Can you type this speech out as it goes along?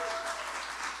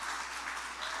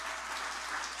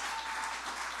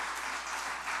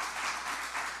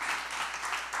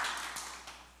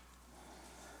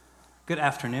Good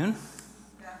afternoon.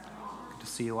 Good to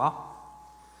see you all.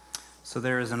 So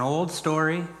there is an old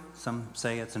story, some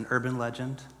say it's an urban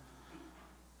legend,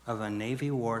 of a Navy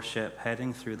warship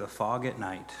heading through the fog at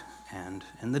night, and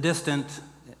in the distance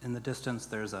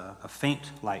there's a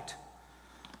faint light.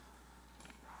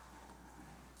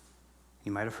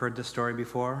 You might have heard this story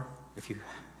before. If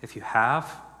you have,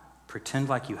 pretend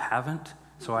like you haven't,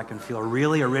 so I can feel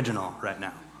really original right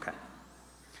now. Okay.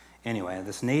 Anyway,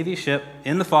 this Navy ship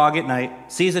in the fog at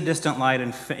night sees a distant light,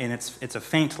 and it's a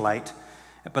faint light,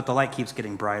 but the light keeps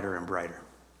getting brighter and brighter.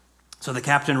 So the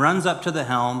captain runs up to the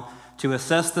helm to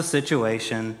assess the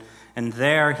situation, and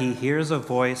there he hears a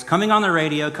voice coming on the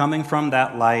radio, coming from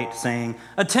that light, saying,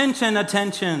 "Attention,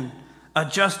 attention,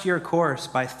 adjust your course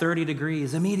by 30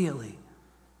 degrees immediately."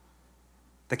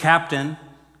 The captain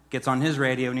gets on his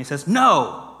radio and he says,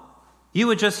 "No,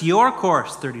 you adjust your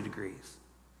course 30 degrees.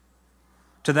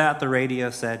 To that, the radio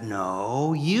said,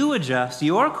 "No, you adjust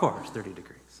your course 30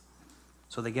 degrees.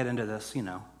 So they get into this,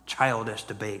 childish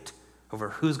debate over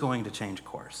who's going to change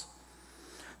course.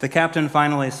 The captain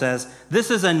finally says,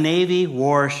 "This is a Navy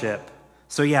warship,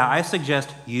 so yeah, I suggest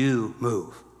you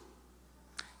move."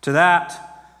 To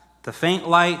that, the faint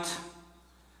light,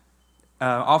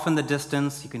 off in the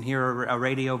distance, you can hear a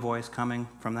radio voice coming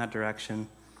from that direction,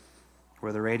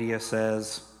 where the radio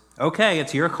says, "Okay,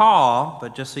 it's your call,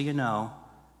 but just so you know,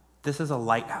 this is a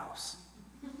lighthouse."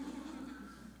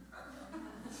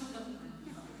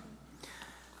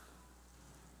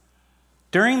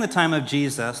 During the time of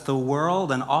Jesus, the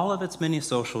world and all of its many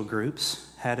social groups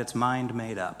had its mind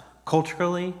made up,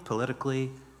 culturally,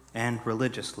 politically, and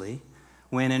religiously,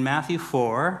 when in Matthew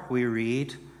 4 we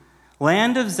read,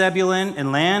 "Land of Zebulun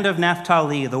and land of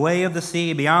Naphtali, the way of the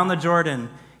sea beyond the Jordan,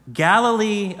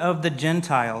 Galilee of the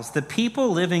Gentiles, the people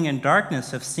living in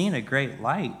darkness have seen a great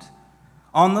light.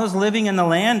 On those living in the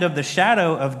land of the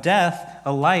shadow of death,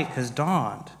 a light has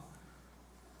dawned."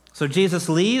 So Jesus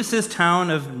leaves his town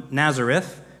of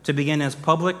Nazareth to begin his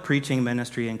public preaching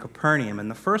ministry in Capernaum.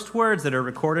 And the first words that are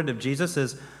recorded of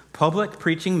Jesus' public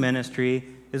preaching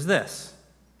ministry is this: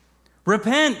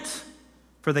 "Repent,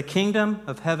 for the kingdom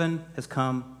of heaven has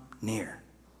come near."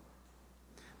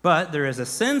 But there is a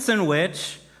sense in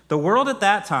which the world at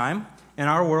that time, and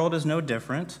our world is no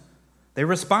different, they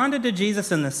responded to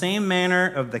Jesus in the same manner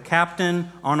of the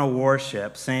captain on a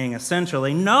warship, saying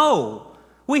essentially, "No,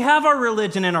 we have our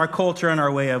religion and our culture and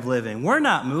our way of living. We're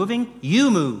not moving, you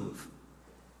move."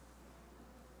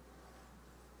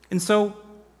 And so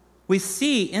we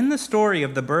see in the story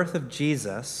of the birth of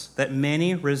Jesus that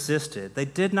many resisted. They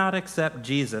did not accept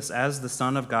Jesus as the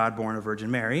Son of God born of Virgin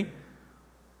Mary.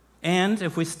 And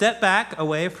if we step back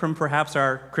away from perhaps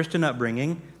our Christian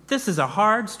upbringing, this is a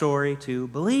hard story to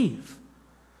believe.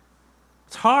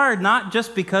 It's hard not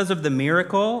just because of the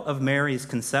miracle of Mary's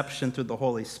conception through the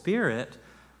Holy Spirit,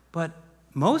 but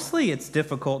mostly it's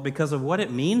difficult because of what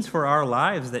it means for our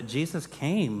lives that Jesus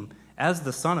came as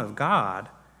the Son of God.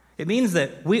 It means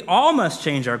that we all must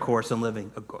change our course and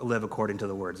live according to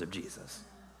the words of Jesus.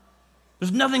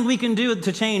 There's nothing we can do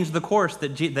to change the course that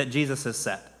Jesus has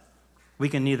set. We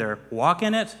can neither walk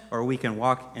in it or we can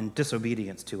walk in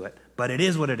disobedience to it. But it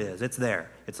is what it is. It's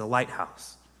there. It's a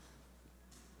lighthouse.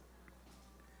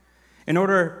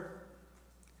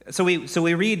 So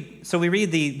we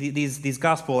read these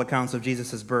gospel accounts of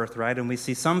Jesus' birth, right? And we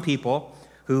see some people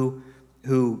who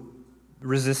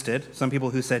resisted, some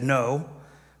people who said no,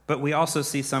 but we also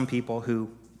see some people who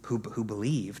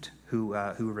believed, who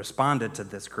responded to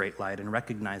this great light and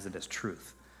recognized it as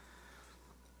truth.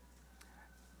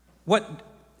 What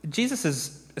Jesus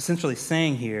is essentially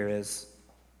saying here is,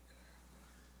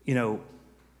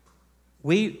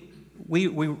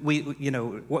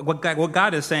 what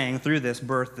God is saying through this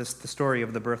birth, the story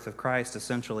of the birth of Christ,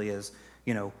 essentially is,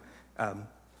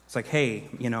 it's like, hey,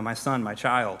 my son, my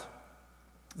child,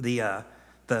 the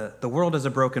world is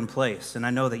a broken place, and I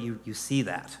know that you see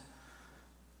that.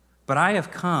 But I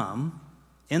have come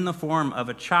in the form of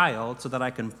a child so that I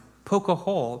can poke a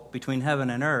hole between heaven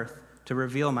and earth to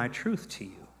reveal my truth to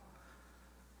you.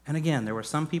 And again, there were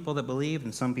some people that believed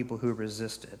and some people who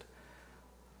resisted.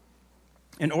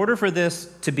 In order for this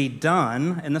to be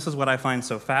done, and this is what I find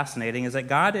so fascinating, is that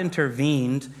God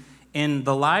intervened in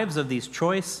the lives of these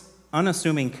choice,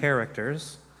 unassuming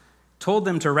characters, told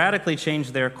them to radically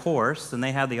change their course, and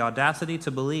they had the audacity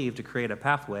to believe to create a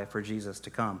pathway for Jesus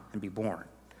to come and be born.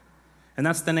 And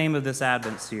that's the name of this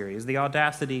Advent series, the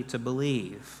audacity to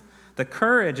believe, the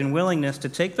courage and willingness to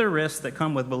take the risks that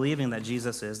come with believing that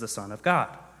Jesus is the Son of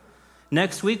God.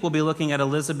 Next week, we'll be looking at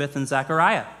Elizabeth and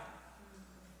Zechariah.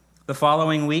 The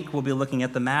following week, we'll be looking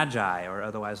at the Magi, or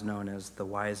otherwise known as the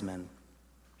wise men.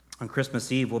 On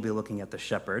Christmas Eve, we'll be looking at the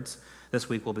shepherds. This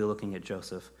week, we'll be looking at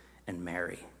Joseph and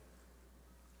Mary.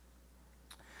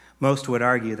 Most would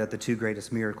argue that the two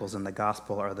greatest miracles in the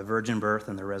gospel are the virgin birth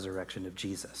and the resurrection of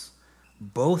Jesus.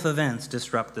 Both events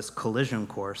disrupt this collision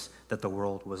course that the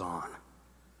world was on.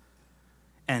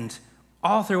 And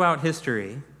all throughout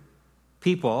history,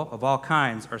 people of all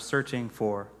kinds are searching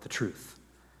for the truth.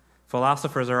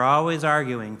 Philosophers are always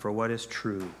arguing for what is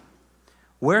true.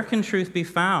 Where can truth be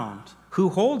found? Who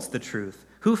holds the truth?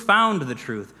 Who found the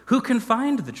truth? Who can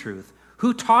find the truth?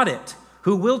 Who taught it?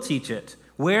 Who will teach it?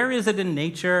 Where is it in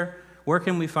nature? Where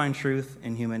can we find truth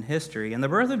in human history? And the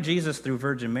birth of Jesus through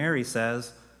Virgin Mary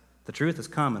says the truth has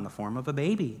come in the form of a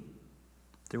baby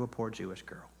through a poor Jewish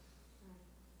girl.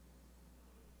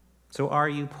 So are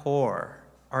you poor?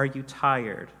 Are you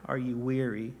tired? Are you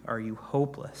weary? Are you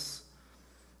hopeless?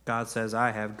 God says,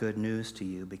 I have good news to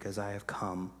you because I have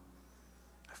come.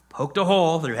 I've poked a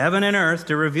hole through heaven and earth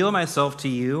to reveal myself to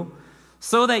you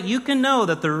so that you can know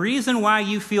that the reason why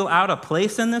you feel out of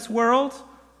place in this world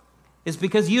is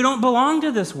because you don't belong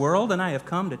to this world, and I have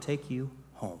come to take you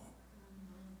home.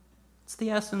 It's the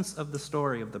essence of the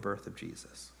story of the birth of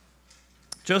Jesus.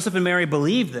 Joseph and Mary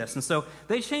believed this, and so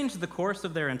they changed the course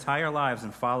of their entire lives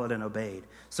and followed and obeyed.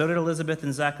 So did Elizabeth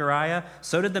and Zechariah,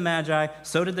 so did the Magi,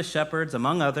 so did the shepherds,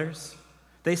 among others.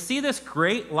 They see this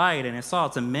great light, and they saw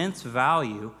its immense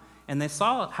value, and they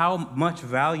saw how much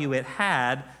value it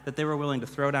had that they were willing to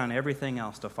throw down everything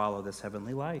else to follow this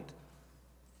heavenly light.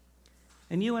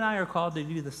 And you and I are called to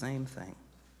do the same thing.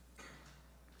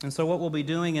 And so what we'll be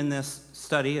doing in this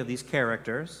study of these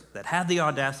characters that had the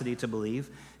audacity to believe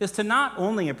is to not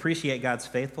only appreciate God's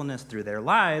faithfulness through their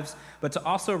lives, but to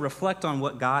also reflect on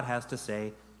what God has to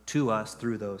say to us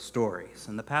through those stories.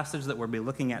 And the passage that we'll be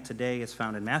looking at today is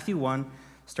found in Matthew 1,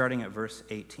 starting at verse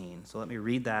 18. So let me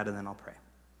read that and then I'll pray.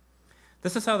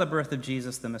 This is how the birth of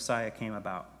Jesus the Messiah came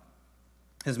about.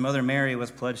 His mother Mary was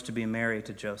pledged to be married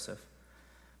to Joseph,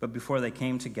 but before they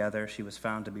came together, she was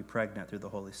found to be pregnant through the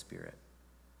Holy Spirit.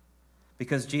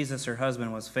 Because Jesus, her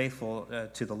husband, was faithful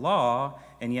to the law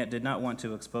and yet did not want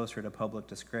to expose her to public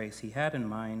disgrace, he had in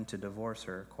mind to divorce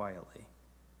her quietly.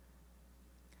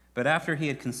 But after he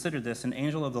had considered this, an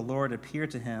angel of the Lord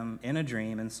appeared to him in a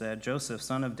dream and said, Joseph,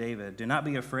 son of David, do not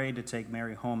be afraid to take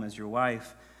Mary home as your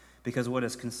wife, because what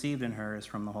is conceived in her is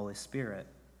from the Holy Spirit.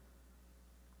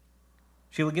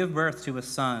 She will give birth to a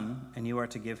son, and you are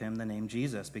to give him the name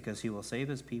Jesus, because he will save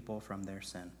his people from their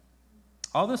sin.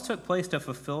 All this took place to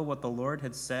fulfill what the Lord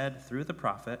had said through the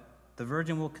prophet, the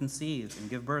virgin will conceive and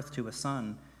give birth to a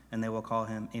son, and they will call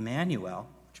him Emmanuel,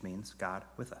 which means God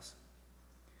with us.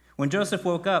 When Joseph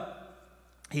woke up,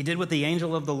 he did what the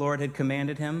angel of the Lord had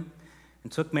commanded him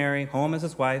and took Mary home as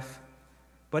his wife,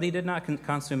 but he did not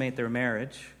consummate their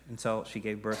marriage until she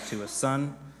gave birth to a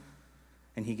son,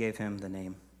 and he gave him the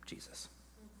name Jesus.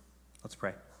 Let's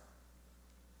pray.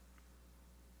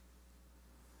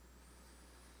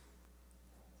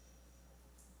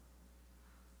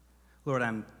 Lord,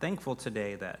 I'm thankful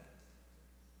today that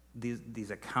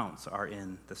these accounts are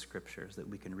in the scriptures, that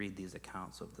we can read these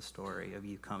accounts of the story of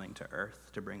you coming to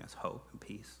earth to bring us hope and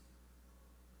peace.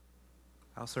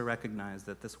 I also recognize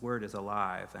that this word is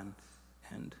alive,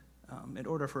 and in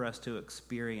order for us to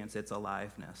experience its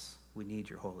aliveness, we need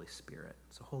your Holy Spirit.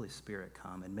 So Holy Spirit,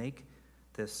 come and make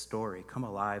this story come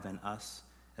alive in us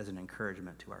as an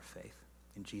encouragement to our faith.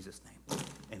 In Jesus' name,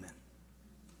 amen.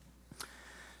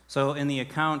 So in the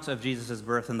account of Jesus'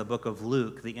 birth in the book of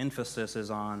Luke, the emphasis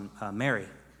is on Mary.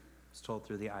 It's told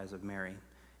through the eyes of Mary.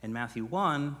 In Matthew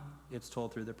 1, it's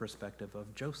told through the perspective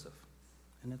of Joseph.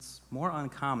 And it's more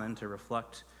uncommon to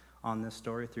reflect on this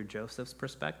story through Joseph's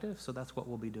perspective, so that's what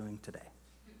we'll be doing today.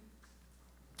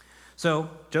 So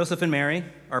Joseph and Mary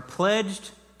are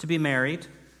pledged to be married.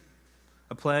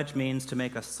 A pledge means to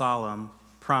make a solemn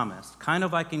promise, kind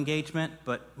of like engagement,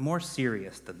 but more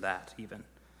serious than that even.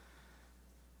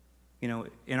 You know,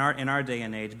 in our day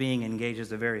and age, being engaged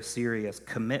is a very serious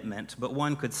commitment, but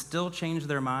one could still change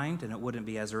their mind, and it wouldn't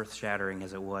be as earth-shattering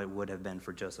as it would have been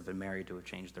for Joseph and Mary to have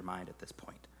changed their mind at this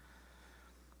point.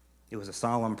 It was a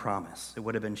solemn promise. It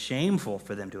would have been shameful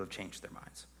for them to have changed their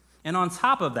minds. And on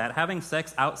top of that, having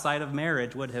sex outside of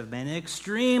marriage would have been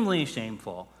extremely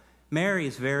shameful.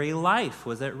 Mary's very life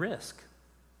was at risk.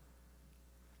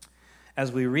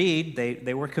 As we read,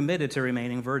 they were committed to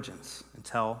remaining virgins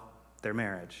until their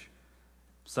marriage.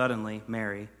 Suddenly,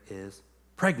 Mary is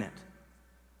pregnant.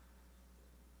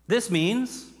 This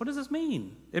means, what does this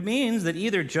mean? It means that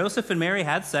either Joseph and Mary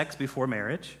had sex before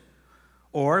marriage,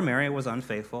 or Mary was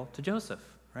unfaithful to Joseph,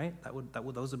 right?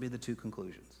 Those would be the two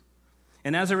conclusions.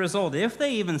 And as a result, if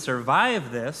they even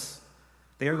survive this,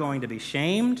 They are going to be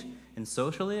shamed and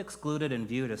socially excluded and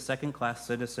viewed as second-class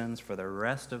citizens for the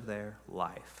rest of their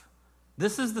life.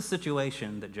 This is the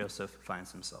situation that Joseph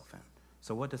finds himself in.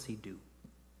 So what does he do?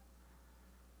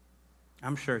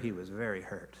 I'm sure he was very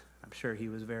hurt. I'm sure he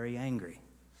was very angry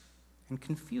and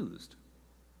confused.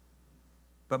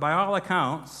 But by all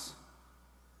accounts,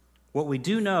 what we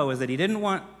do know is that he didn't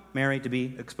want Mary to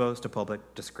be exposed to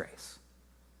public disgrace.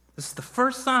 This is the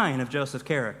first sign of Joseph's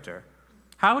character.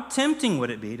 How tempting would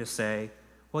it be to say,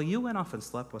 well, you went off and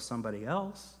slept with somebody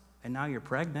else, and now you're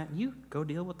pregnant, you go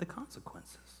deal with the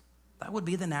consequences. That would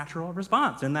be the natural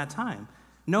response in that time.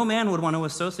 No man would want to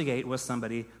associate with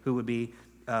somebody who would be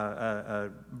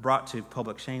brought to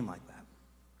public shame like that.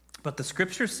 But the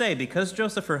scriptures say, because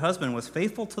Joseph, her husband, was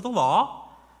faithful to the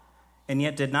law, and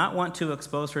yet did not want to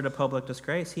expose her to public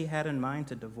disgrace, he had in mind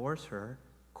to divorce her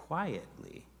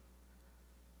quietly.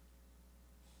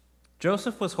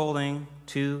 Joseph was holding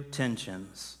two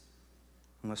tensions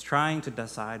and was trying to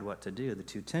decide what to do. The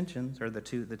two tensions, or the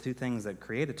two things that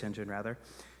create a tension, rather,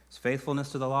 is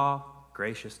faithfulness to the law,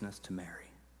 graciousness to Mary.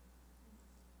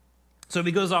 So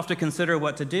he goes off to consider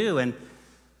what to do, and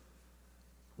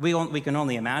we can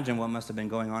only imagine what must have been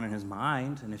going on in his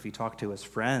mind. And if he talked to his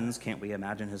friends, can't we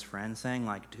imagine his friends saying,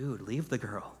 like, dude, leave the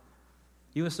girl.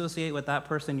 You associate with that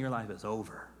person, your life is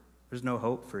over. There's no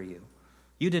hope for you.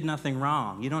 You did nothing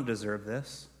wrong. You don't deserve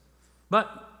this.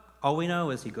 But all we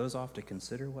know is he goes off to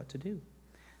consider what to do.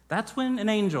 That's when an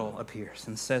angel appears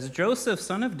and says, Joseph,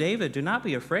 son of David, do not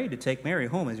be afraid to take Mary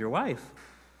home as your wife,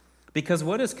 because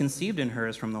what is conceived in her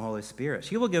is from the Holy Spirit.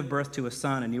 She will give birth to a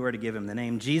son, and you are to give him the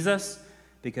name Jesus,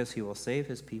 because he will save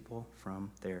his people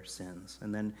from their sins.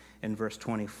 And then in verse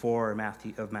 24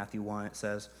 of Matthew 1, it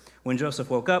says, when Joseph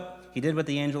woke up, he did what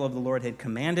the angel of the Lord had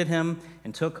commanded him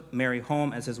and took Mary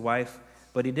home as his wife,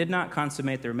 but he did not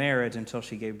consummate their marriage until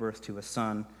she gave birth to a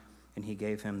son, and he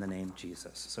gave him the name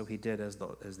Jesus. So he did as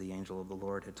the angel of the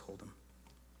Lord had told him.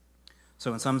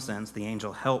 So in some sense, the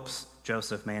angel helps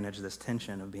Joseph manage this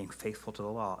tension of being faithful to the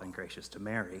law and gracious to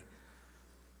Mary.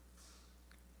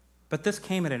 But this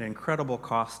came at an incredible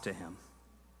cost to him.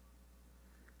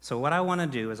 So what I want to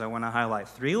do is I want to highlight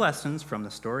 3 lessons from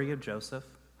the story of Joseph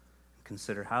and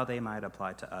consider how they might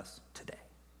apply to us today.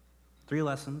 3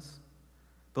 lessons.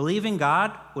 Believing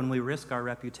God when we risk our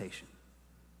reputation.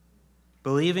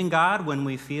 Believing God when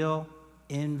we feel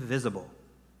invisible.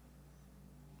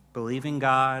 Believing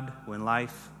God when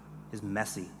life is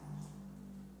messy.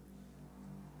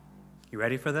 You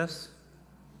ready for this?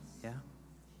 Yeah?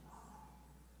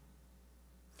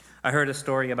 I heard a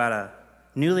story about a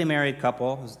newly married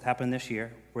couple, this happened this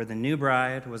year, where the new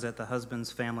bride was at the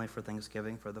husband's family for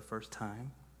Thanksgiving for the first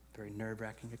time. Very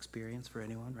nerve-wracking experience for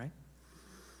anyone, right?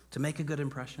 To make a good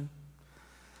impression.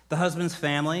 The husband's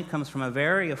family comes from a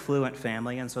very affluent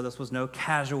family, and so this was no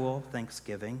casual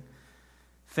Thanksgiving.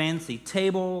 Fancy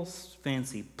tables,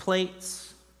 fancy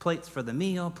plates, plates for the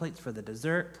meal, plates for the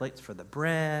dessert, plates for the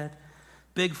bread,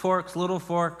 big forks,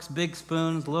 big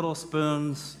spoons, little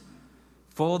spoons.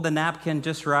 Fold the napkin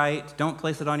just right. Don't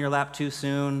place it on your lap too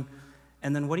soon.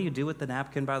 And then what do you do with the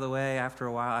napkin, by the way, after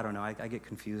a while? I don't know. I get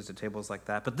confused at tables like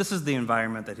that. But this is the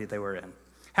environment that they were in.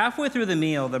 Halfway through the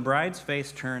meal, the bride's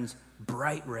face turns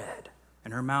bright red,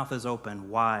 and her mouth is open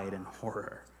wide in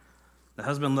horror. The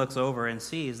husband looks over and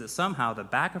sees that somehow the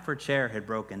back of her chair had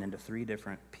broken into 3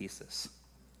 different pieces.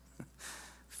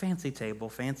 Fancy table,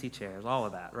 fancy chairs, all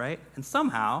of that, right? And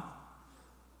somehow,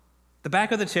 the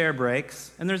back of the chair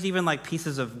breaks, and there's even like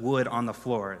pieces of wood on the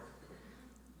floor.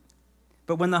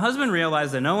 But when the husband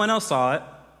realized that no one else saw it,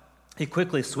 he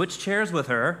quickly switched chairs with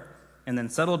her and then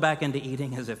settled back into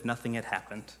eating as if nothing had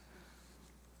happened.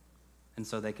 And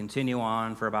so they continue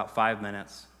on for about 5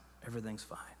 minutes. Everything's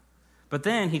fine. But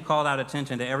then he called out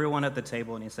attention to everyone at the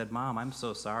table, and he said, Mom, I'm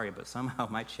so sorry, but somehow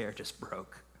my chair just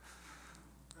broke.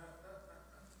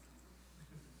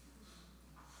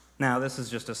 Now, this is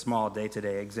just a small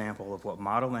day-to-day example of what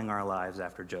modeling our lives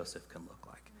after Joseph can look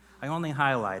like. I only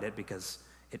highlight it because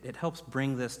it helps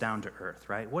bring this down to earth,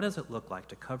 right? What does it look like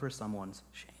to cover someone's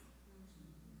shame?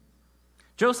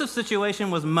 Joseph's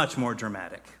situation was much more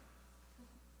dramatic.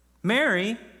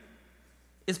 Mary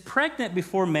is pregnant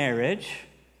before marriage,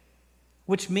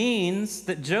 which means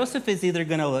that Joseph is either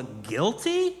going to look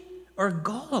guilty or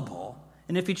gullible.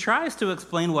 And if he tries to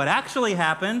explain what actually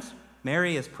happened,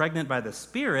 Mary is pregnant by the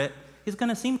Spirit, he's going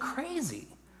to seem crazy.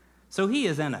 So he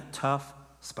is in a tough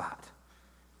spot.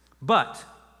 But,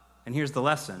 and here's the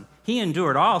lesson, he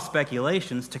endured all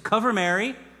speculations to cover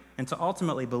Mary and to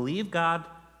ultimately believe God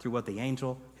through what the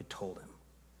angel had told him.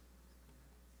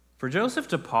 For Joseph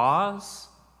to pause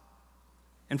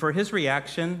And for his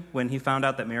reaction when he found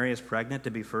out that Mary is pregnant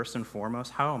to be first and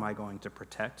foremost, how am I going to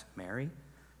protect Mary?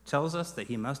 Tells us that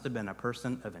he must have been a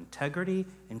person of integrity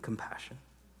and compassion.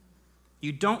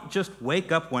 You don't just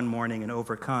wake up one morning and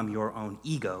overcome your own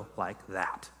ego like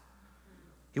that.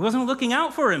 He wasn't looking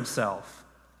out for himself.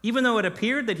 Even though it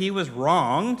appeared that he was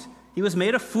wronged, he was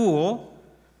made a fool,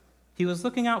 he was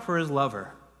looking out for his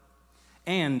lover.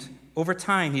 And over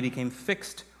time, he became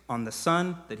fixed on the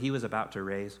son that he was about to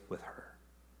raise with her.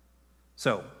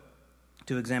 So,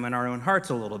 to examine our own hearts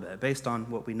a little bit, based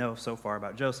on what we know so far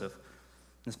about Joseph,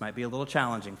 this might be a little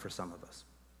challenging for some of us.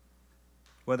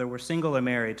 Whether we're single or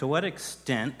married, to what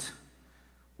extent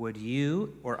would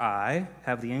you or I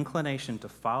have the inclination to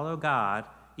follow God,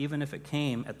 even if it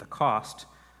came at the cost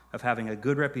of having a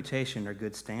good reputation or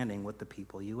good standing with the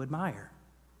people you admire?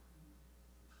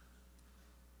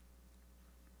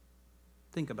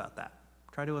 Think about that.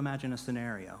 Try to imagine a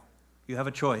scenario. You have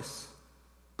a choice.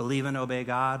 Believe and obey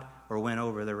God, or win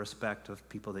over the respect of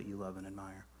people that you love and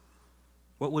admire.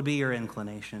 What would be your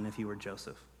inclination if you were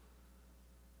Joseph?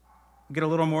 Get a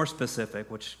little more specific,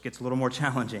 which gets a little more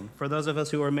challenging. For those of us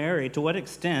who are married, to what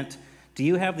extent do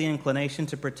you have the inclination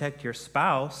to protect your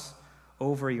spouse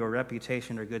over your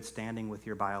reputation or good standing with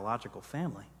your biological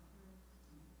family?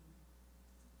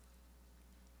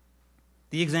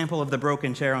 The example of the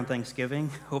broken chair on Thanksgiving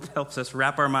hope helps us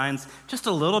wrap our minds just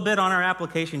a little bit on our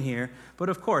application here. But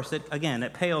of course, it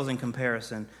pales in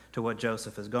comparison to what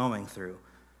Joseph is going through.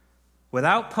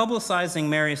 Without publicizing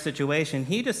Mary's situation,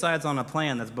 he decides on a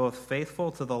plan that's both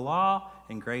faithful to the law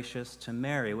and gracious to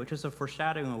Mary, which is a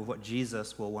foreshadowing of what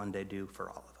Jesus will one day do for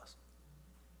all of us.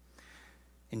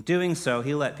 In doing so,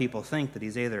 he let people think that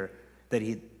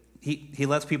he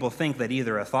lets people think that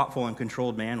either a thoughtful and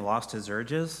controlled man lost his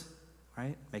urges,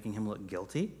 right, making him look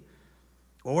guilty,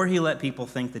 or he let people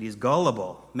think that he's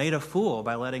gullible, made a fool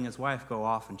by letting his wife go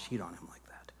off and cheat on him like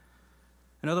that.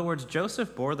 In other words,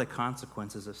 Joseph bore the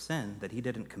consequences of sin that he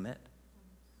didn't commit.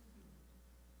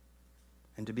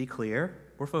 And to be clear,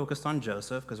 we're focused on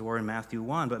Joseph because we're in Matthew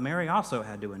 1, but Mary also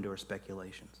had to endure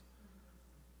speculations.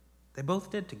 They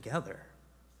both did together,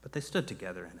 but they stood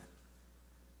together in it.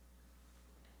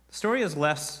 The story is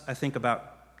less, I think,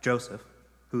 about Joseph,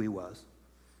 who he was,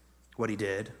 what he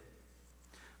did,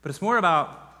 but it's more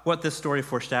about what this story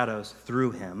foreshadows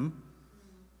through him,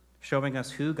 showing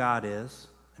us who God is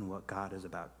and what God is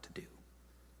about to do.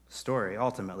 The story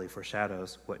ultimately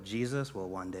foreshadows what Jesus will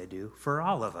one day do for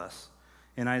all of us.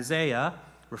 In Isaiah,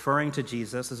 referring to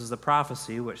Jesus, this is a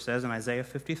prophecy which says in Isaiah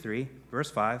 53, verse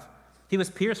 5, he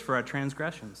was pierced for our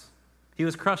transgressions. He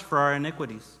was crushed for our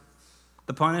iniquities.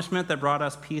 The punishment that brought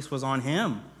us peace was on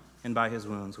him, and by his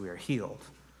wounds we are healed.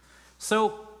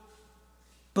 So,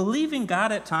 believing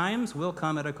God at times will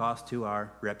come at a cost to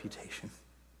our reputation.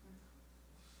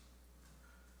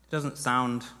 It doesn't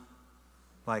sound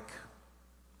like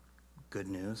good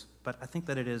news, but I think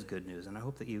that it is good news, and I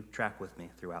hope that you track with me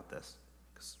throughout this.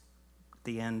 Because at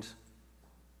the end,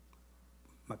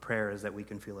 my prayer is that we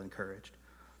can feel encouraged.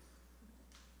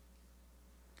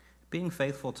 Being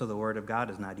faithful to the Word of God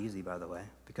is not easy, by the way,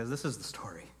 because this is the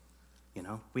story. You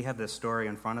know, we have this story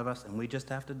in front of us, and we just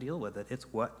have to deal with it.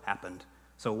 It's what happened.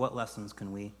 So what lessons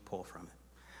can we pull from it?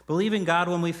 Believing God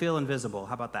when we feel invisible.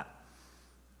 How about that?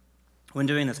 When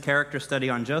doing this character study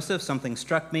on Joseph, something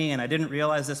struck me, and I didn't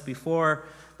realize this before,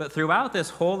 but throughout this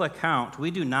whole account,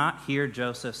 we do not hear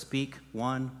Joseph speak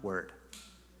one word.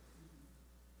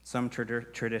 Some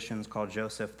traditions call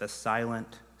Joseph the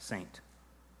silent saint.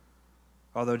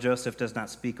 Although Joseph does not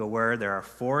speak a word, there are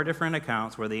 4 different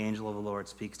accounts where the angel of the Lord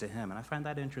speaks to him, and I find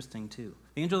that interesting too.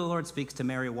 The angel of the Lord speaks to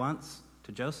Mary once,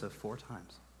 to Joseph 4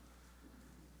 times.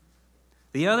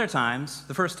 The other times,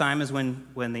 the first time is when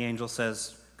the angel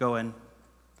says, go and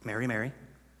marry Mary.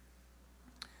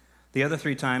 The other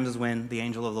 3 times is when the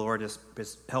angel of the Lord is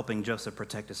helping Joseph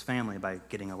protect his family by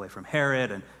getting away from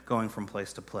Herod and going from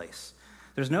place to place.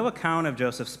 There's no account of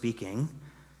Joseph speaking,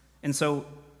 and so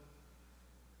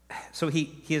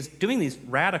he is doing these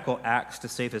radical acts to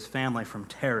save his family from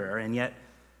terror, and yet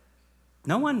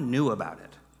no one knew about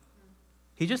it.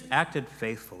 He just acted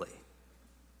faithfully.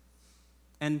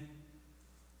 And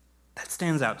that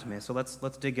stands out to me, so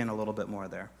let's dig in a little bit more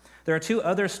there. There are 2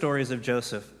 other stories of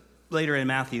Joseph later in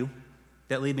Matthew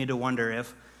that lead me to wonder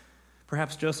if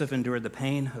perhaps Joseph endured the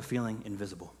pain of feeling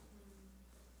invisible,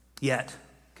 yet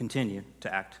continued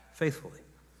to act faithfully.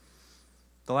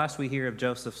 The last we hear of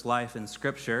Joseph's life in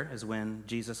Scripture is when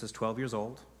Jesus is 12 years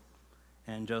old,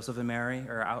 and Joseph and Mary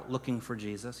are out looking for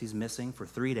Jesus. He's missing for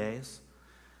 3 days.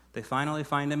 They finally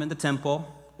find him in the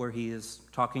temple, where he is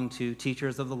talking to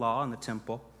teachers of the law in the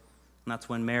temple. And that's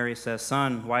when Mary says,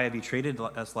 "Son, why have you treated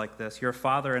us like this? Your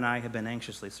father and I have been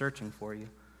anxiously searching for you."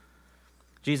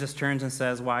 Jesus turns and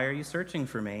says, "Why are you searching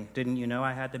for me? Didn't you know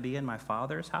I had to be in my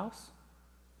Father's house?"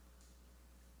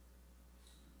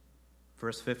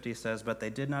 Verse 50 says, "But they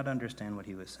did not understand what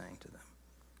he was saying to them."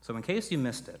 So in case you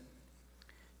missed it,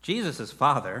 Jesus'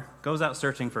 father goes out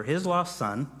searching for his lost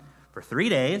son for 3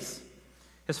 days.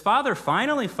 His father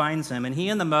finally finds him, and he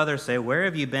and the mother say, "Where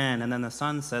have you been?" And then the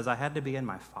son says, "I had to be in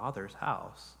my Father's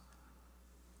house."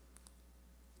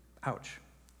 Ouch.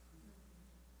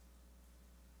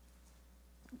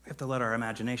 We have to let our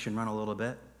imagination run a little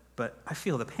bit, but I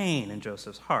feel the pain in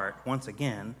Joseph's heart once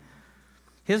again.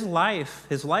 His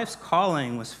life's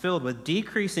calling was filled with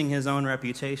decreasing his own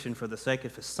reputation for the sake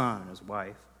of his son and his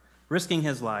wife, risking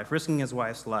his life, risking his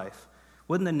wife's life.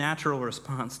 Wouldn't the natural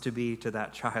response to be to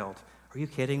that child, "Are you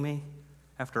kidding me?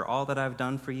 After all that I've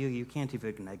done for you, you can't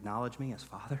even acknowledge me as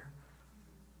father?"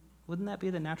 Wouldn't that be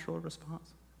the natural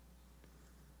response?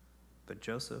 But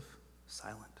Joseph,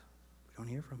 silent. We don't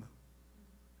hear from him.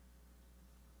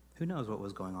 Who knows what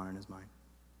was going on in his mind?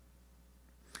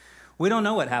 We don't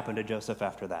know what happened to Joseph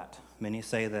after that. Many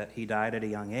say that he died at a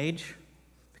young age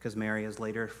because Mary is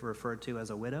later referred to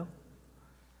as a widow.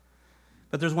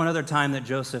 But there's one other time that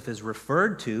Joseph is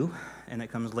referred to, and it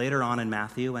comes later on in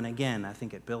Matthew. And again, I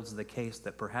think it builds the case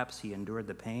that perhaps he endured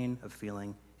the pain of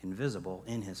feeling invisible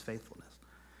in his faithfulness.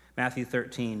 Matthew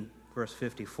 13, verse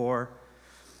 54.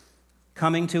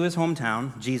 Coming to his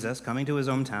hometown, Jesus coming to his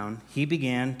hometown, he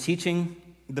began teaching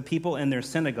the people in their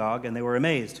synagogue, and they were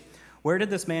amazed. "Where did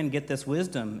this man get this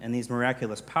wisdom and these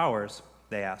miraculous powers?"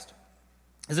 they asked.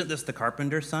 "Isn't this the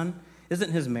carpenter's son?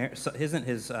 Isn't his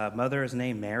mother's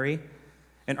name Mary?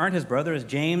 And aren't his brothers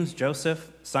James,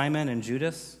 Joseph, Simon, and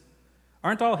Judas?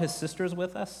 Aren't all his sisters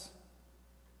with us?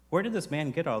 Where did this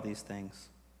man get all these things?"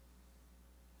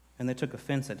 And they took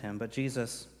offense at him. But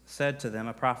Jesus said to them,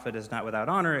 "A prophet is not without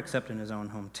honor except in his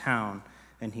own hometown."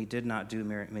 And he did not do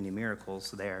many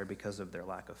miracles there because of their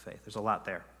lack of faith. There's a lot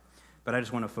there. But I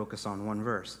just want to focus on one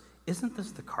verse. Isn't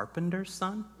this the carpenter's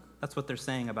son? That's what they're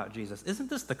saying about Jesus. Isn't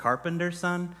this the carpenter's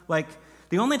son? Like,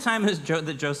 the only time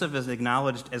that Joseph is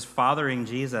acknowledged as fathering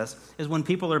Jesus is when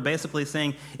people are basically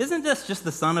saying, "Isn't this just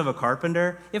the son of a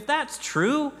carpenter?" If that's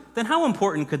true, then how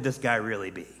important could this guy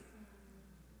really be?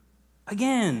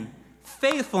 Again,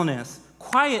 faithfulness,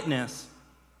 quietness,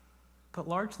 but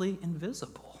largely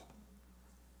invisible.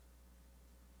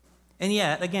 And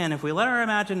yet, again, if we let our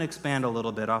imagination expand a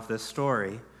little bit off this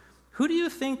story, who do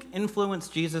you think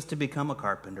influenced Jesus to become a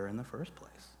carpenter in the first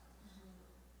place?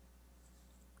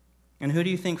 And who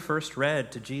do you think first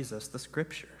read to Jesus the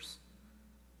scriptures?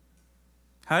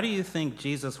 How do you think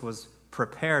Jesus was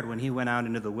prepared when he went out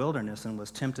into the wilderness and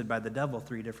was tempted by the devil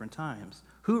 3 different times?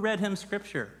 Who read him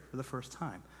scripture for the first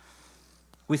time?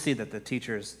 We see that the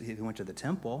teachers who went to the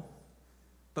temple.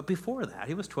 But before that,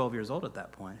 he was 12 years old at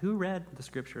that point. Who read the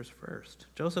scriptures first?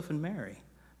 Joseph and Mary.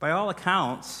 By all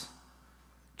accounts,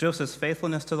 Joseph's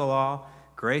faithfulness to the law,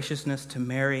 graciousness to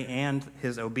Mary, and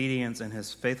his obedience and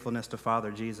his faithfulness to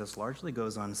Father Jesus largely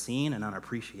goes unseen and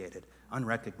unappreciated,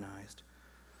 unrecognized.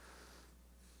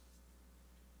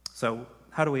 So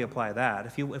how do we apply that?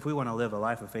 If we want to live a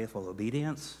life of faithful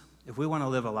obedience, if we want to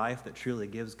live a life that truly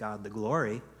gives God the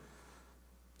glory,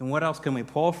 then what else can we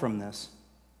pull from this?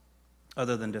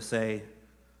 Other than to say,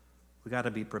 we got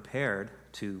to be prepared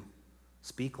to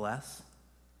speak less,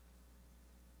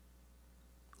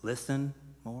 listen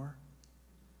more,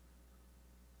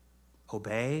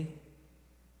 obey,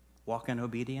 walk in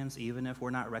obedience, even if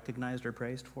we're not recognized or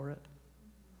praised for it.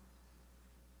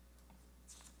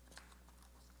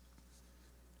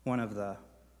 One of the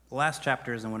last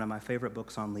chapters in one of my favorite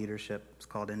books on leadership is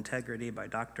called Integrity by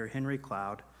Dr. Henry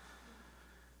Cloud.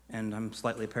 And I'm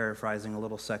slightly paraphrasing a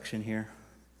little section here.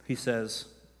 He says,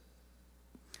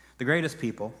 "The greatest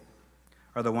people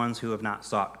are the ones who have not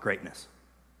sought greatness,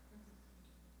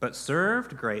 but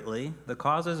served greatly the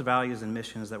causes, values, and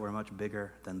missions that were much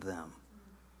bigger than them.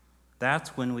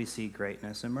 That's when we see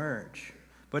greatness emerge.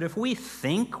 But if we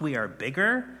think we are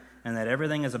bigger and that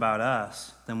everything is about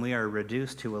us, then we are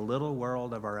reduced to a little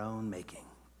world of our own making."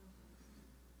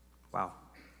 Wow.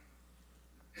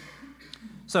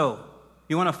 So,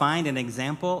 you want to find an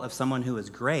example of someone who is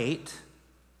great,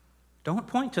 don't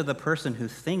point to the person who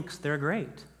thinks they're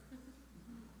great.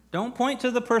 Don't point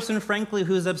to the person, frankly,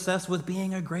 who's obsessed with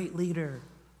being a great leader.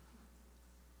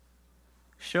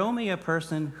 Show me a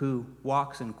person who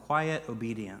walks in quiet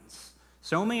obedience.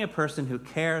 Show me a person who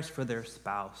cares for their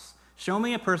spouse. Show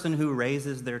me a person who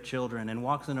raises their children and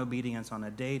walks in obedience on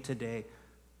a day-to-day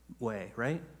way,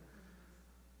 right?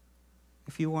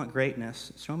 If you want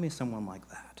greatness, show me someone like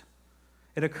that.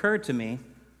 it occurred to me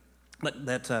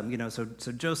that so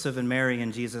Joseph and Mary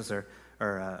and Jesus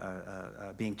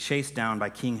are being chased down by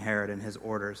King Herod and his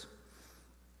orders.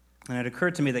 And it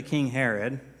occurred to me that King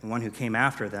Herod, the one who came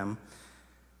after them,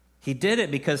 he did it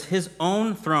because his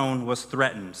own throne was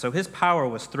threatened. So his power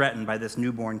was threatened by this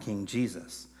newborn King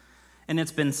Jesus. And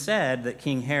it's been said that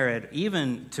King Herod,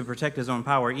 even to protect his own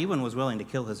power, even was willing to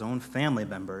kill his own family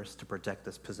members to protect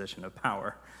this position of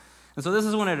power. And so this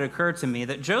is when it occurred to me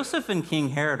that Joseph and King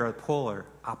Herod are polar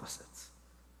opposites.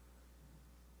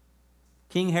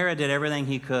 King Herod did everything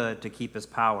he could to keep his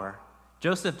power.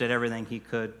 Joseph did everything he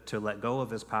could to let go of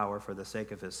his power for the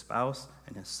sake of his spouse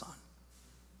and his son.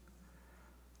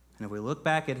 And if we look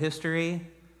back at history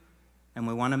and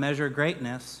we want to measure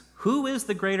greatness, who is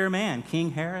the greater man,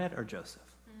 King Herod or Joseph?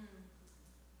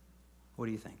 What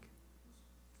do you think?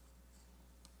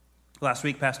 Last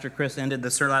week, Pastor Chris ended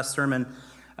the last sermon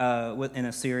in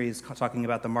a series talking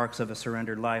about the marks of a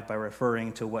surrendered life by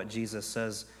referring to what Jesus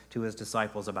says to his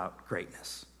disciples about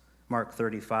greatness. Mark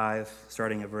 35,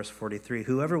 starting at verse 43,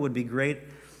 "Whoever would be great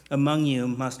among you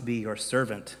must be your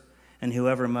servant, and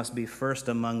whoever must be first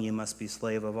among you must be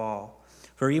slave of all.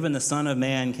 For even the Son of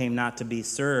Man came not to be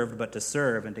served, but to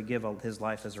serve, and to give his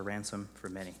life as a ransom for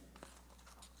many."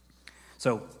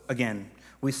 So, again,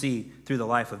 we see through the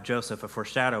life of Joseph a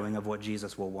foreshadowing of what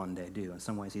Jesus will one day do. In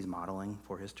some ways, he's modeling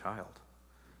for his child.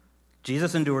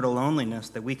 Jesus endured a loneliness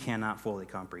that we cannot fully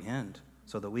comprehend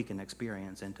so that we can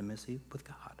experience intimacy with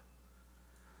God.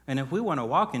 And if we want to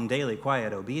walk in daily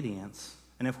quiet obedience,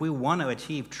 and if we want to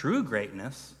achieve true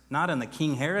greatness, not in the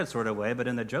King Herod sort of way, but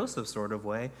in the Joseph sort of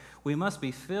way, we must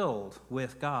be filled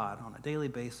with God on a daily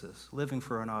basis, living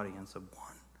for an audience of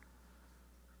one.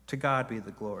 To God be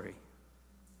the glory.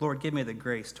 Lord, give me the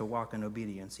grace to walk in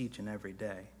obedience each and every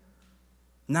day.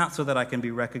 Not so that I can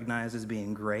be recognized as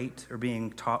being great or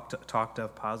being talked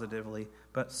of positively,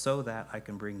 but so that I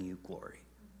can bring you glory,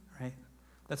 right?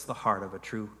 That's the heart of a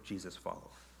true Jesus follower.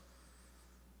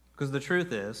 Because the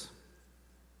truth is,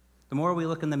 the more we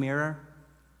look in the mirror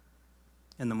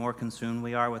and the more consumed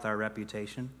we are with our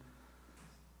reputation,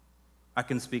 I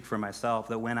can speak for myself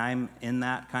that when I'm in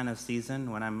that kind of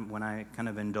season, when I kind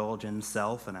of indulge in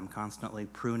self and I'm constantly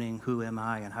pruning who am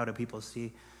I and how do people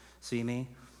see me,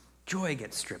 joy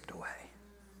gets stripped away.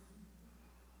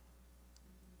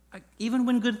 Even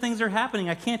when good things are happening,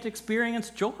 I can't experience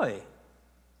joy.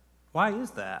 Why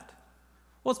is that?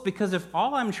 Well, it's because if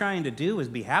all I'm trying to do is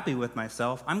be happy with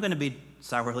myself, I'm going to be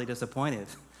sourly disappointed.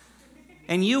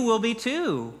 And you will be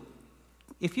too.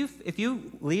 If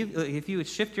you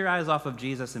shift your eyes off of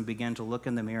Jesus and begin to look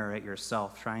in the mirror at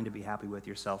yourself, trying to be happy with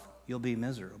yourself, you'll be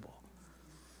miserable.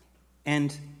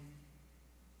 And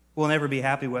we'll never be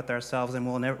happy with ourselves, and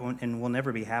we'll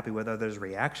never be happy with others'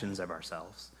 reactions of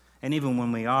ourselves. And even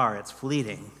when we are, it's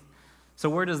fleeting.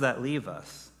 So where does that leave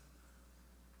us?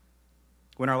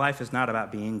 When our life is not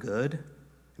about being good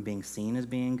and being seen as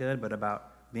being good, but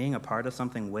about being a part of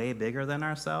something way bigger than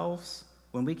ourselves,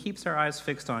 when we keep our eyes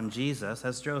fixed on Jesus,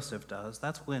 as Joseph does,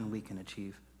 that's when we can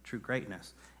achieve true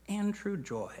greatness and true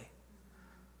joy.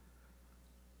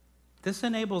 This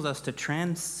enables us to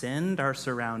transcend our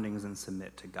surroundings and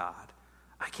submit to God.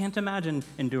 I can't imagine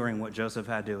enduring what Joseph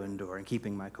had to endure and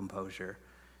keeping my composure.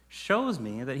 Shows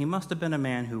me that he must have been a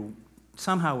man who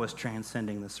somehow was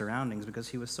transcending the surroundings because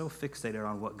he was so fixated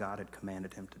on what God had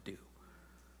commanded him to do.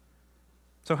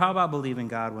 So how about believing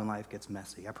God when life gets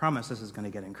messy? I promise this is going to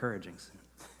get encouraging soon.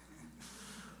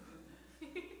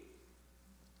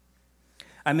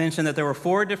 I mentioned that there were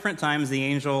 4 different times the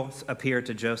angel appeared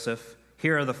to Joseph.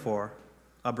 Here are the 4.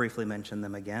 I'll briefly mention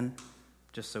them again,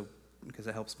 just so because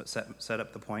it helps set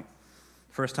up the point.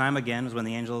 First time, again, is when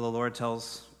the angel of the Lord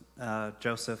tells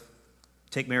Joseph,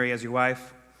 "Take Mary as your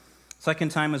wife."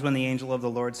 Second time is when the angel of the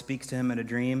Lord speaks to him in a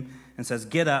dream and says,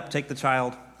 "Get up, take the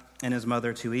child and his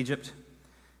mother to Egypt.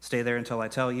 Stay there until I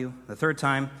tell you." The third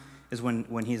time is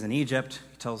when he's in Egypt.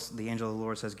 He tells the angel of the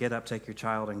Lord, says, "Get up, take your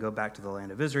child, and go back to the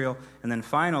land of Israel." And then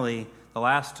finally, the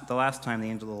last time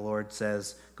the angel of the Lord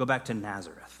says, "Go back to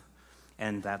Nazareth."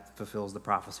 And that fulfills the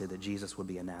prophecy that Jesus would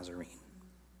be a Nazarene.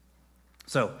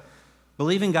 So,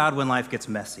 believing God when life gets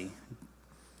messy.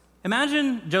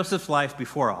 Imagine Joseph's life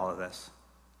before all of this.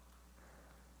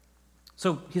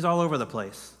 So he's all over the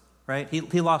place, right?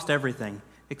 He lost everything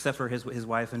except for his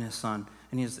wife and his son,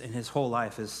 and his whole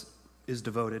life is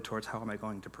devoted towards how am I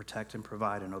going to protect and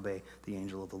provide and obey the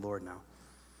angel of the Lord now.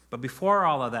 But before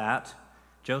all of that,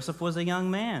 Joseph was a young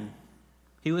man.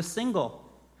 He was single.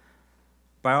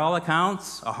 By all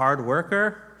accounts, a hard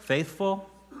worker, faithful.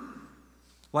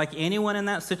 Like anyone in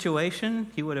that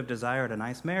situation, he would have desired a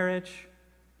nice marriage.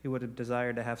 He would have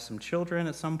desired to have some children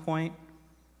at some point.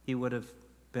 He would have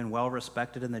been well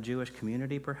respected in the Jewish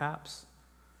community, perhaps.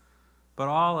 But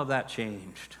all of that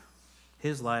changed.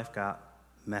 His life got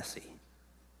messy.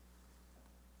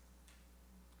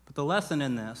 But the lesson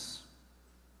in this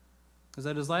is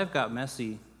that his life got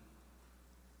messy.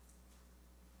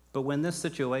 But when this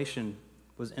situation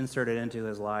was inserted into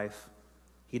his life,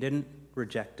 he didn't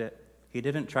reject it. He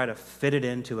didn't try to fit it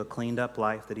into a cleaned up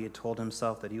life that he had told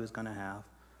himself that he was going to have.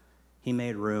 He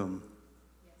made room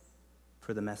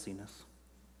for the messiness.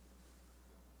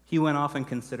 He went off and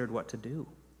considered what to do.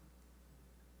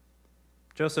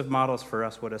 Joseph models for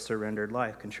us what a surrendered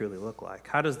life can truly look like.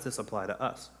 How does this apply to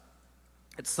us?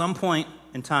 At some point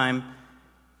in time,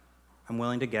 I'm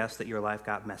willing to guess that your life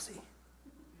got messy.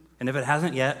 And if it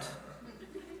hasn't yet,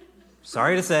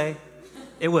 sorry to say,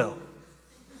 it will.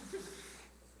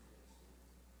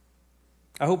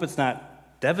 I hope it's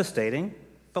not devastating,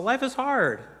 but life is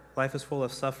hard. Life is full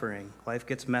of suffering. Life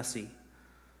gets messy.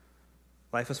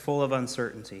 Life is full of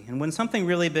uncertainty. And when something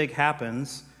really big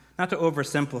happens, not to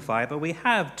oversimplify, but we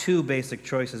have two basic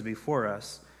choices before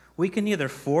us. We can either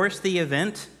force the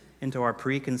event into our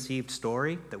preconceived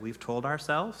story that we've told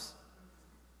ourselves,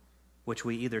 which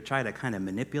we either try to kind of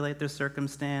manipulate the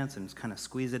circumstance and kind of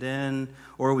squeeze it in,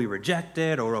 or we reject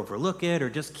it or overlook it or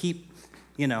just keep,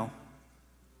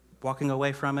 walking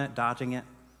away from it, dodging it.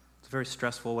 It's a very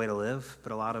stressful way to live,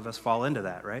 but a lot of us fall into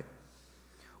that, right?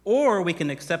 Or we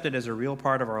can accept it as a real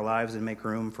part of our lives and make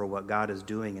room for what God is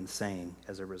doing and saying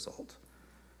as a result,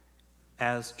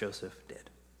 as Joseph did.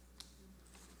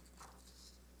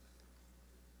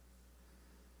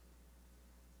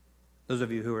 Those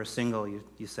of you who are single,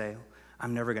 you say,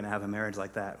 I'm never going to have a marriage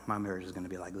like that. My marriage is going to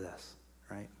be like this,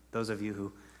 right? Those of you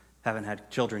who haven't had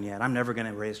children yet, I'm never going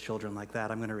to raise children like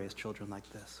that. I'm going to raise children like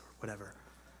this, or whatever.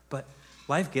 But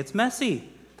life gets messy.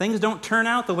 Things don't turn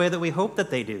out the way that we hope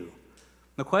that they do.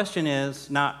 The question is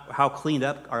not how cleaned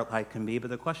up our life can be, but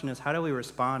the question is, how do we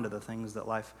respond to the things that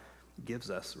life gives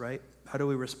us, right? How do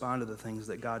we respond to the things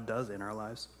that God does in our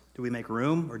lives? Do we make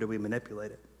room or do we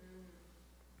manipulate it?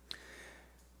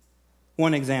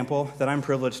 One example that I'm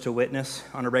privileged to witness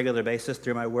on a regular basis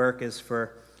through my work is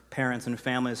for parents and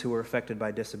families who are affected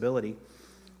by disability.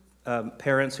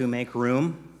 Parents who make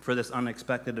room for this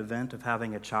unexpected event of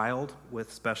having a child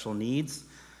with special needs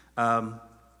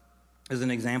is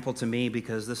an example to me,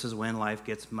 because this is when life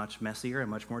gets much messier and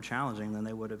much more challenging than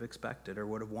they would have expected or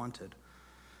would have wanted.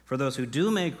 For those who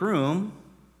do make room,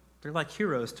 they're like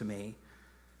heroes to me.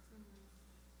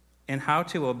 And how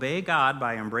to obey God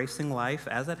by embracing life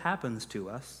as it happens to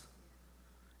us,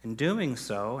 and doing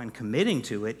so and committing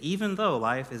to it even though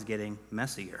life is getting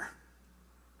messier.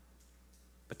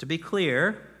 But to be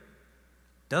clear,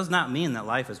 does not mean that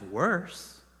life is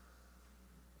worse.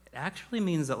 It actually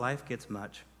means that life gets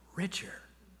much richer.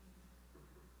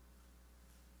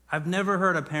 I've never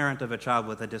heard a parent of a child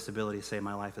with a disability say,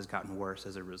 my life has gotten worse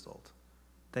as a result.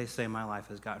 They say, my life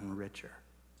has gotten richer.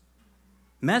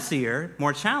 Messier,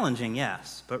 more challenging,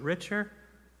 yes, but richer.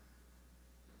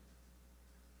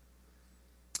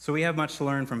 So we have much to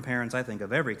learn from parents, I think,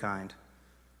 of every kind,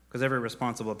 because every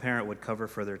responsible parent would cover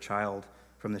for their child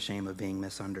from the shame of being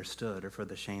misunderstood or for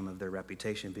the shame of their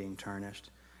reputation being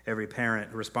tarnished. Every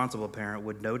parent, responsible parent,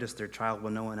 would notice their child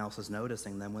when no one else is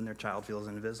noticing them, when their child feels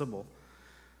invisible.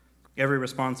 Every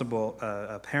responsible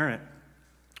parent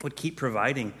would keep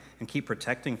providing and keep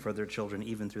protecting for their children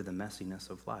even through the messiness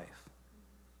of life.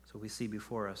 So we see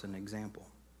before us an example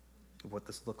of what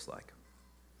this looks like.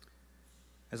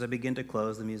 As I begin to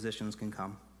close, the musicians can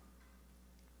come.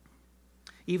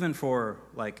 Even for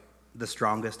the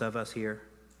strongest of us here,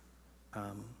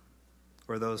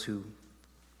 or those who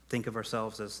think of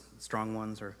ourselves as strong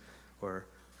ones, or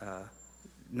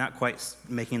not quite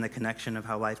making the connection of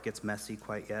how life gets messy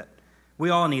quite yet, we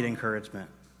all need encouragement.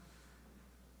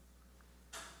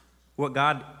 What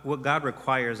God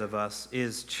requires of us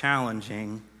is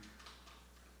challenging,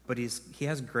 but He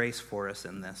has grace for us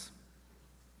in this.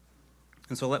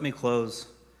 And so let me close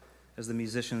as the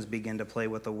musicians begin to play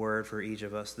with the word for each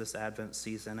of us this Advent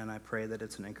season, and I pray that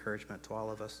it's an encouragement to all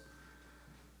of us.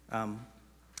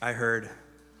 I heard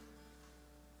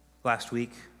last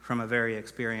week from a very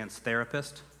experienced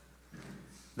therapist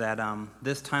that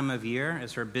this time of year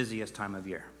is her busiest time of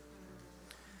year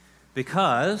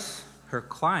because her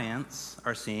clients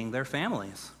are seeing their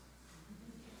families.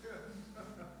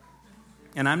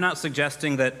 And I'm not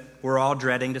suggesting that we're all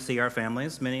dreading to see our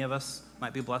families. Many of us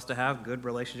might be blessed to have good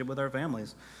relationship with our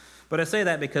families. But I say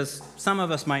that because some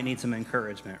of us might need some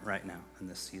encouragement right now in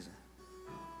this season.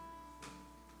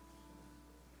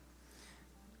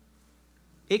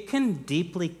 It can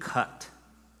deeply cut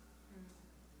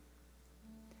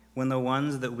when the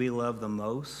ones that we love the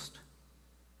most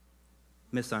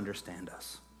misunderstand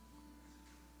us,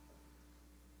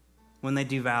 when they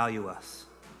devalue us.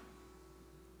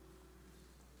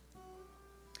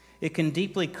 It can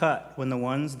deeply cut when the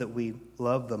ones that we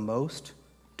love the most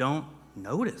don't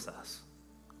notice us,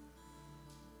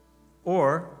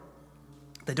 or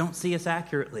they don't see us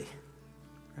accurately,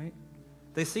 right?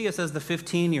 They see us as the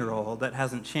 15-year-old that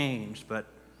hasn't changed, but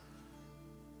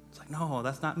it's like, no,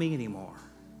 that's not me anymore.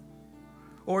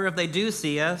 Or if they do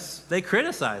see us, they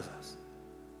criticize us.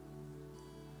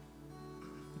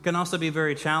 It can also be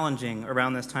very challenging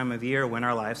around this time of year when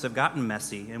our lives have gotten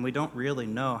messy and we don't really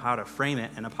know how to frame it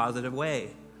in a positive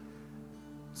way.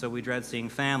 So we dread seeing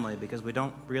family because we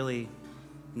don't really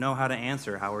know how to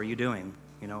answer, how are you doing?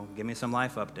 Give me some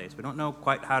life updates. We don't know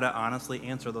quite how to honestly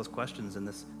answer those questions in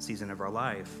this season of our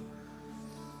life.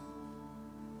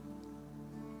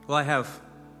 Well, I have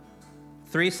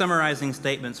 3 summarizing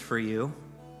statements for you.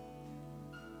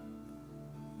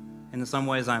 In some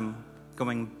ways, I'm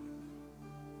going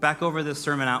back over this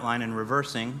sermon outline and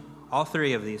reversing all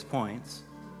 3 of these points.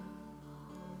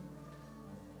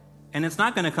 And it's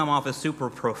not going to come off as super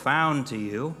profound to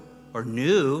you or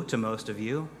new to most of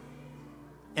you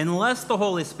unless the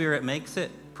Holy Spirit makes it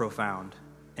profound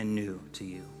and new to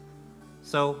you.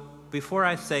 So before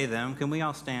I say them, can we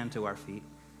all stand to our feet?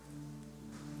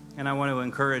 And I want to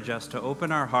encourage us to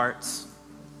open our hearts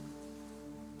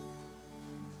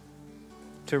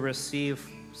to receive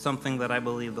something that I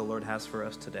believe the Lord has for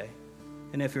us today.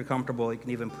 And if you're comfortable, you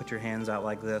can even put your hands out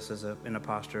like this in a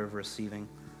posture of receiving.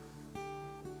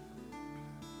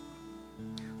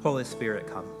 Holy Spirit,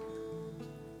 come.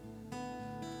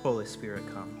 Holy Spirit,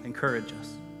 come. Encourage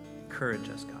us. Encourage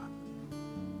us,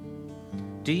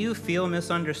 God. Do you feel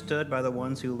misunderstood by the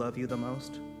ones who love you the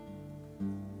most?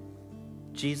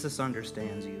 Jesus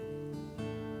understands you.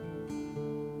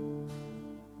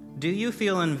 Do you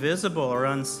feel invisible or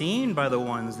unseen by the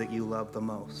ones that you love the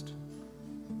most?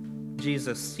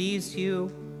 Jesus sees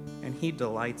you and he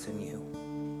delights in you.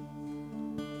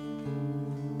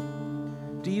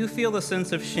 Do you feel the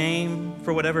sense of shame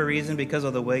for whatever reason because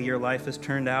of the way your life has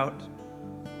turned out?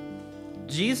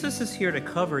 Jesus is here to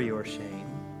cover your shame,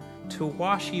 to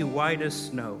wash you white as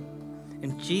snow.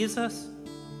 And Jesus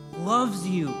loves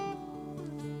you.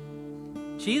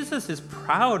 Jesus is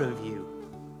proud of you.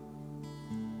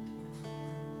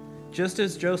 Just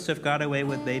as Joseph got away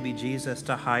with baby Jesus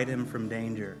to hide him from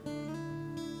danger,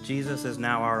 Jesus is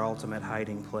now our ultimate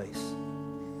hiding place.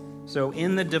 So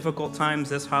in the difficult times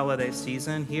this holiday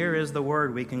season, here is the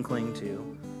word we can cling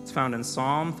to. It's found in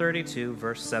Psalm 32,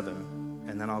 verse 7,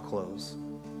 and then I'll close.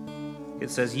 It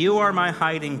says, "You are my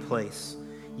hiding place.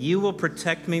 You will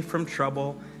protect me from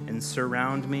trouble and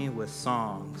surround me with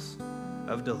songs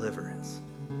of deliverance."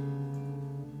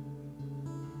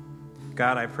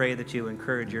 God, I pray that you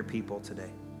encourage your people today.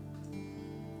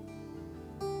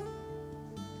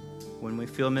 When we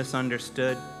feel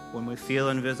misunderstood, when we feel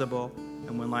invisible,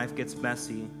 and when life gets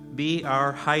messy, be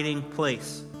our hiding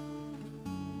place.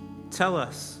 Tell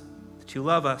us that you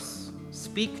love us.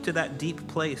 Speak to that deep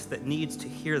place that needs to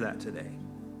hear that today.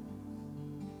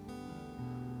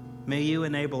 May you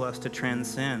enable us to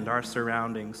transcend our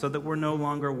surroundings so that we're no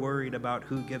longer worried about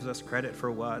who gives us credit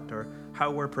for what or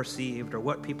how we're perceived or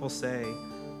what people say,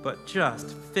 but just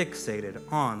fixated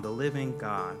on the living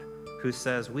God who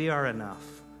says we are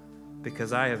enough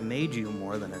because I have made you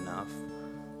more than enough.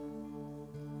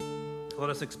 Let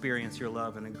us experience your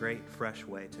love in a great, fresh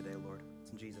way today, Lord.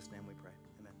 It's in Jesus' name we pray.